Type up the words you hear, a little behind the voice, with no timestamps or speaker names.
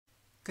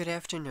Good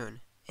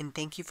afternoon, and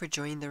thank you for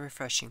joining the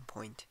Refreshing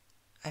Point.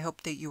 I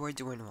hope that you are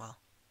doing well.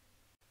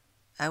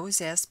 I was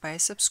asked by a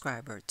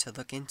subscriber to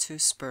look into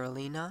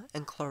spirulina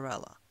and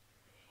chlorella,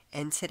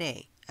 and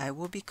today I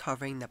will be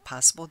covering the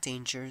possible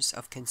dangers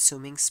of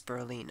consuming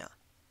spirulina.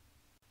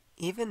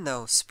 Even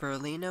though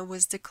spirulina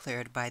was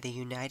declared by the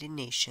United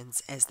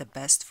Nations as the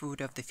best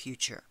food of the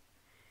future,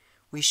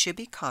 we should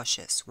be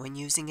cautious when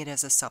using it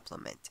as a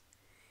supplement.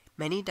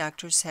 Many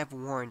doctors have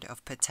warned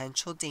of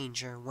potential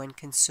danger when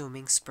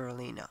consuming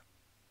spirulina.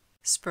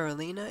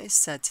 Spirulina is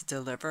said to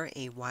deliver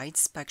a wide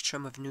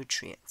spectrum of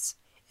nutrients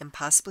and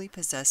possibly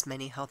possess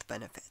many health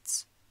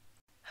benefits.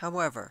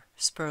 However,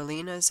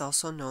 spirulina is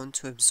also known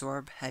to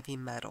absorb heavy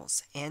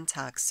metals and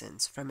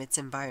toxins from its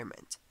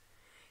environment,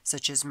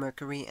 such as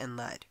mercury and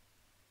lead.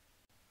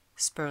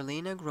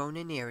 Spirulina grown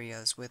in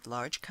areas with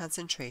large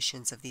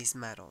concentrations of these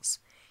metals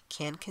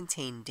can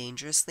contain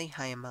dangerously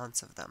high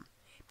amounts of them,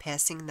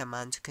 passing them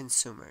on to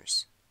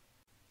consumers.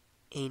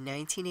 A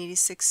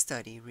 1986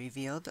 study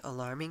revealed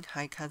alarming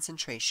high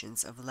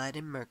concentrations of lead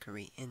and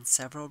mercury in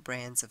several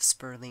brands of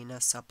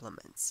spirulina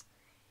supplements.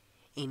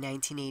 A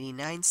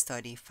 1989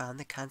 study found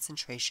the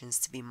concentrations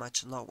to be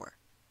much lower,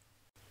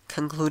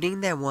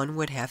 concluding that one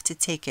would have to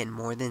take in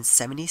more than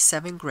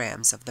 77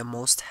 grams of the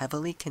most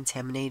heavily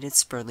contaminated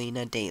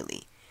spirulina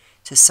daily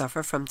to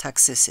suffer from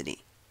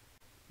toxicity.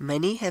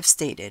 Many have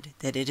stated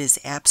that it is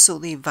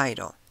absolutely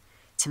vital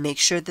to make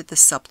sure that the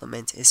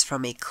supplement is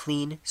from a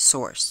clean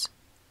source.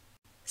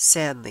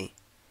 Sadly,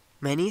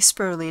 many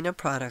spirulina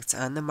products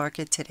on the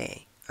market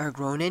today are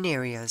grown in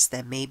areas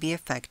that may be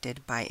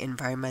affected by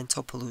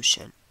environmental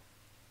pollution.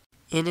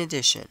 In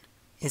addition,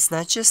 it's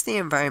not just the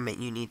environment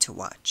you need to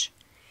watch.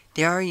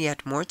 There are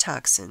yet more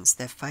toxins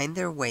that find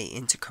their way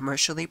into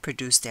commercially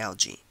produced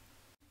algae.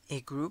 A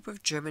group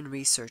of German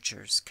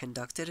researchers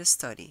conducted a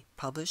study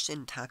published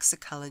in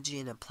Toxicology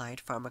and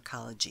Applied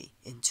Pharmacology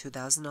in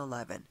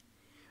 2011,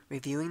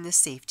 reviewing the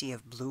safety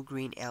of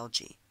blue-green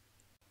algae.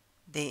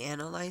 They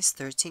analyzed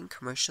 13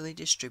 commercially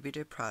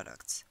distributed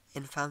products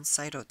and found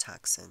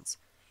cytotoxins,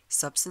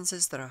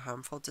 substances that are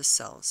harmful to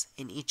cells,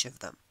 in each of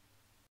them.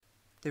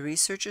 The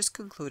researchers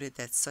concluded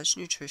that such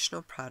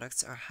nutritional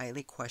products are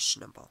highly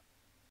questionable.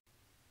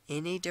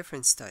 In a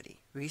different study,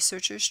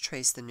 researchers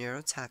traced the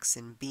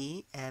neurotoxin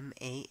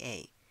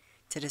BMAA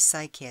to the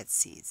cycad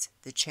seeds,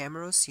 the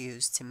chamarose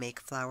used to make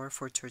flour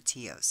for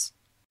tortillas.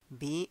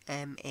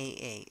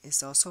 BMAA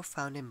is also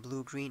found in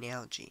blue-green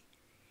algae.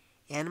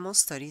 Animal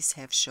studies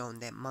have shown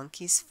that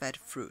monkeys fed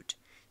fruit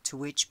to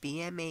which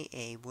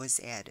BMAA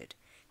was added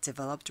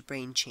developed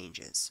brain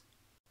changes,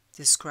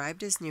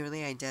 described as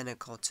nearly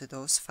identical to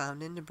those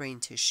found in the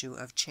brain tissue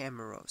of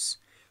chamarose,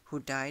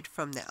 who died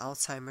from the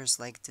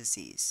Alzheimer's-like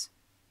disease.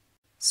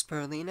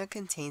 Spirulina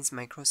contains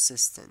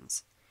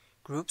microcystins,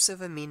 groups of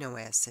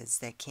amino acids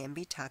that can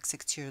be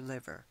toxic to your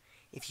liver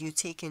if you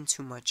take in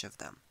too much of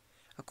them,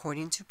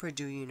 according to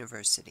Purdue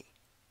University.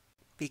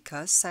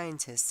 Because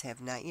scientists have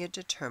not yet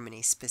determined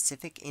a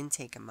specific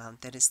intake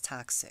amount that is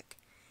toxic,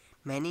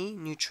 many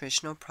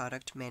nutritional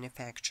product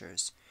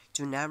manufacturers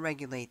do not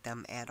regulate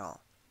them at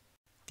all.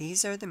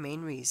 These are the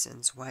main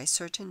reasons why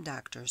certain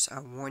doctors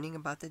are warning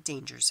about the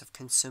dangers of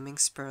consuming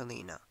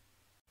spirulina.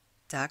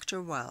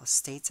 Dr. Weil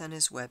states on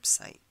his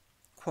website,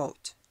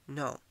 quote,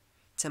 "No,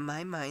 to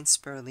my mind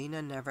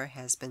spirulina never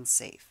has been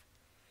safe.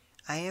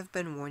 I have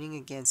been warning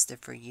against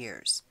it for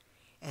years,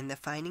 and the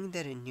finding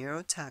that a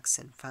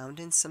neurotoxin found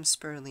in some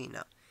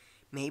spirulina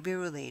may be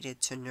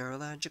related to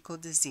neurological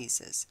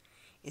diseases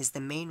is the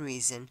main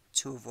reason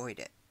to avoid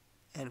it."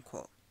 End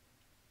quote.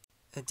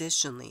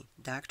 Additionally,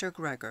 Dr.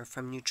 Greger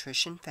from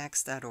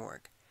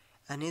nutritionfacts.org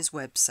on his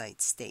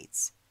website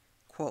states,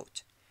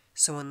 quote,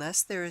 "So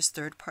unless there is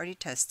third-party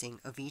testing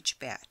of each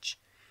batch,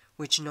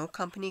 which no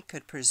company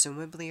could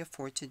presumably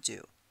afford to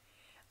do,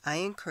 I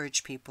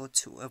encourage people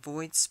to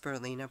avoid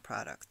spirulina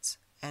products."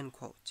 End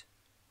quote.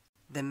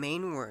 The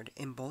main word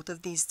in both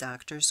of these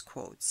doctors'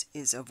 quotes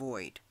is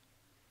avoid.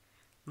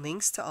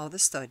 Links to all the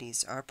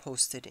studies are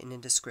posted in the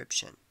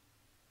description.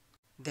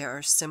 There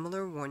are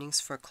similar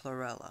warnings for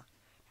chlorella,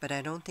 but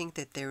I don't think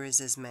that there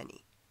is as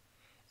many.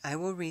 I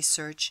will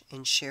research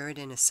and share it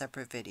in a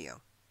separate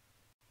video.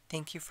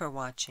 Thank you for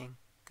watching.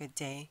 Good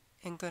day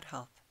and good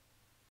health.